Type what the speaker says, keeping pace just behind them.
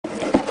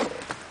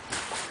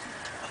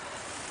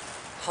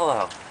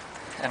Hello,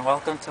 and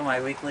welcome to my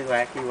Weekly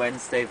Wacky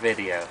Wednesday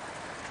video.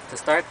 To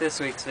start this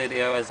week's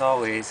video, as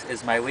always,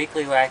 is my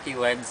Weekly Wacky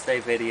Wednesday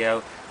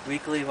video,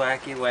 Weekly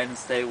Wacky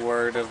Wednesday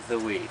Word of the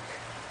Week.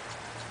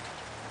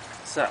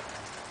 So,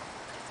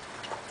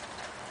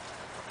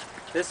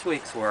 this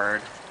week's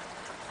word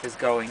is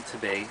going to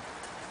be,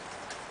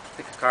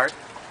 pick a card,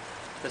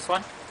 this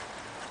one?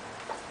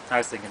 I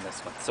was thinking this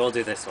one, so we'll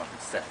do this one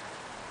instead.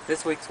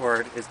 This week's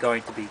word is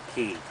going to be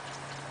key,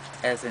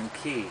 as in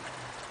key.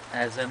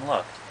 As in,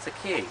 look, it's a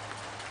key.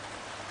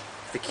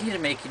 The key to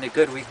making a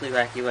good Weekly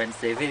Wacky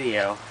Wednesday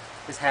video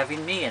is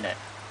having me in it,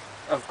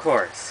 of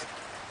course.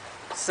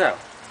 So,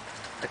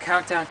 the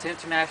countdown to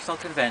International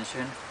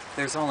Convention,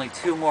 there's only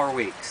 2 more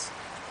weeks.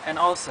 And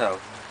also,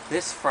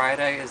 this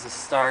Friday is the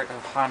start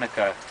of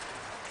Hanukkah,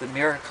 the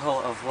miracle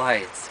of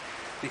lights,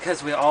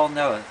 because we all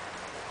know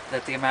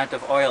that the amount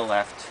of oil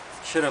left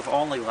should have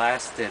only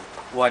lasted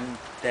 1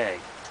 day,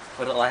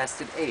 but it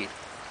lasted 8,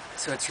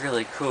 so it's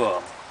really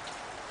cool.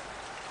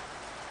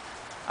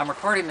 I'm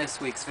recording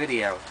this week's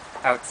video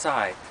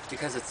outside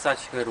because it's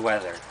such good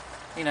weather.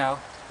 You know,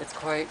 it's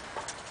quite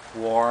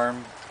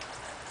warm,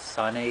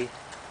 sunny,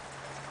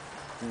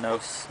 no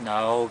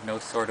snow, no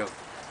sort of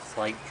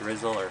slight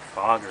drizzle or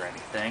fog or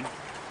anything.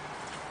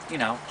 You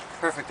know,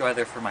 perfect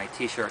weather for my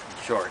t-shirt and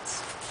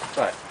shorts.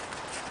 But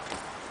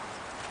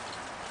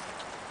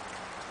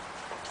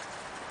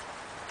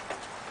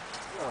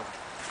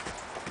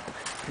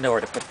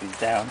nowhere to put these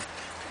down.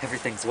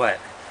 Everything's wet.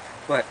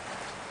 But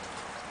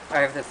I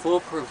have the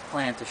foolproof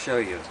plan to show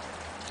you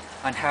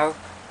on how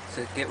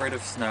to get rid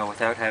of snow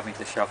without having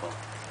to shovel.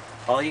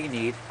 All you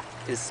need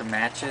is some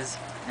matches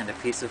and a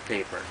piece of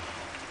paper.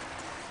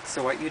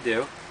 So what you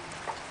do,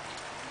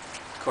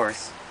 of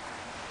course,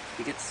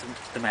 you get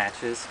the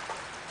matches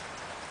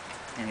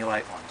and you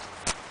light one.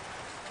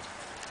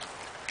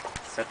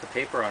 Set the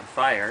paper on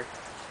fire.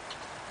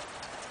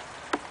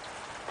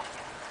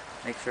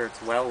 Make sure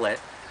it's well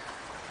lit.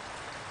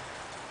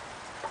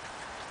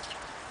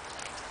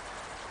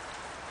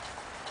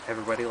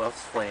 Everybody loves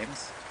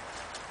flames.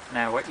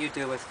 Now what you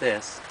do with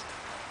this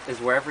is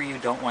wherever you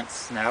don't want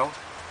snow,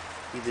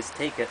 you just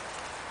take it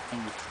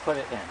and you put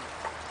it in.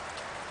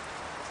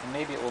 And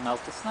maybe it will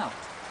melt the snow.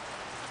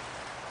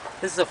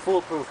 This is a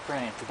foolproof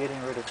plan to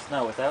getting rid of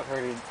snow without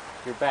hurting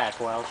your back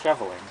while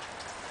shoveling.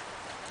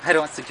 I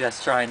don't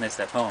suggest trying this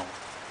at home,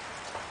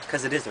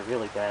 because it is a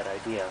really bad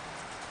idea.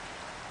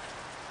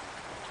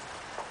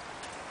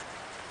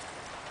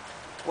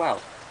 Well,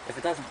 if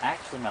it doesn't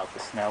actually melt the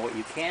snow, what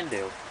you can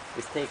do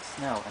is take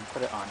snow and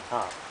put it on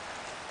top,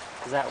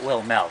 because that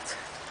will melt.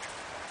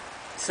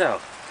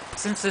 So,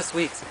 since this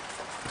week's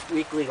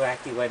Weekly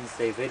Wacky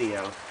Wednesday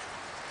video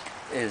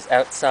is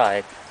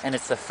outside, and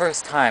it's the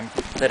first time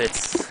that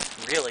it's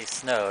really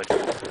snowed,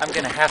 I'm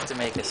going to have to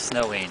make a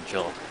snow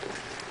angel.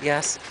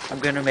 Yes, I'm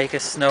going to make a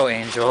snow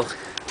angel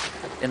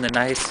in the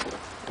nice,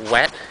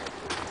 wet,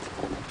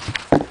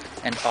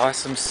 and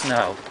awesome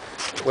snow,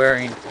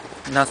 wearing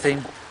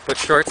nothing but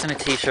shorts and a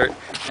t-shirt,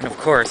 and of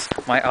course,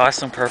 my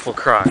awesome purple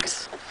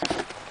Crocs.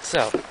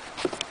 So,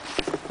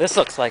 this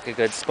looks like a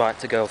good spot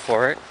to go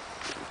for it.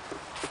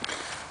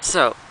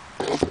 So,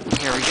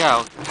 here we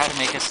go, how to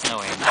make a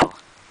snow angel.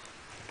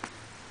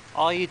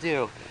 All you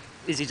do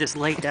is you just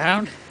lay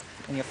down,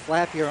 and you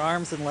flap your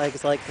arms and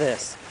legs like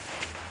this.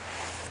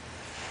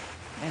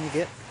 And you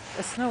get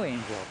a snow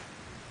angel.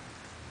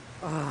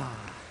 Ah,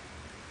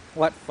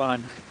 what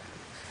fun.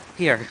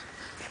 Here.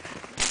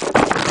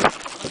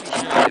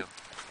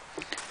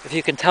 If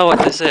you can tell what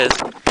this is,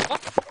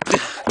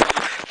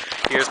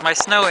 here's my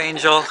snow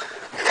angel.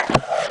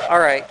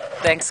 Alright,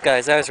 thanks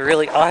guys, that was a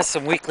really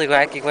awesome Weekly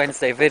Wacky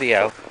Wednesday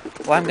video.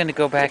 Well, I'm going to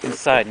go back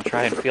inside and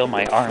try and feel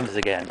my arms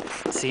again.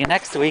 See you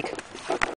next week.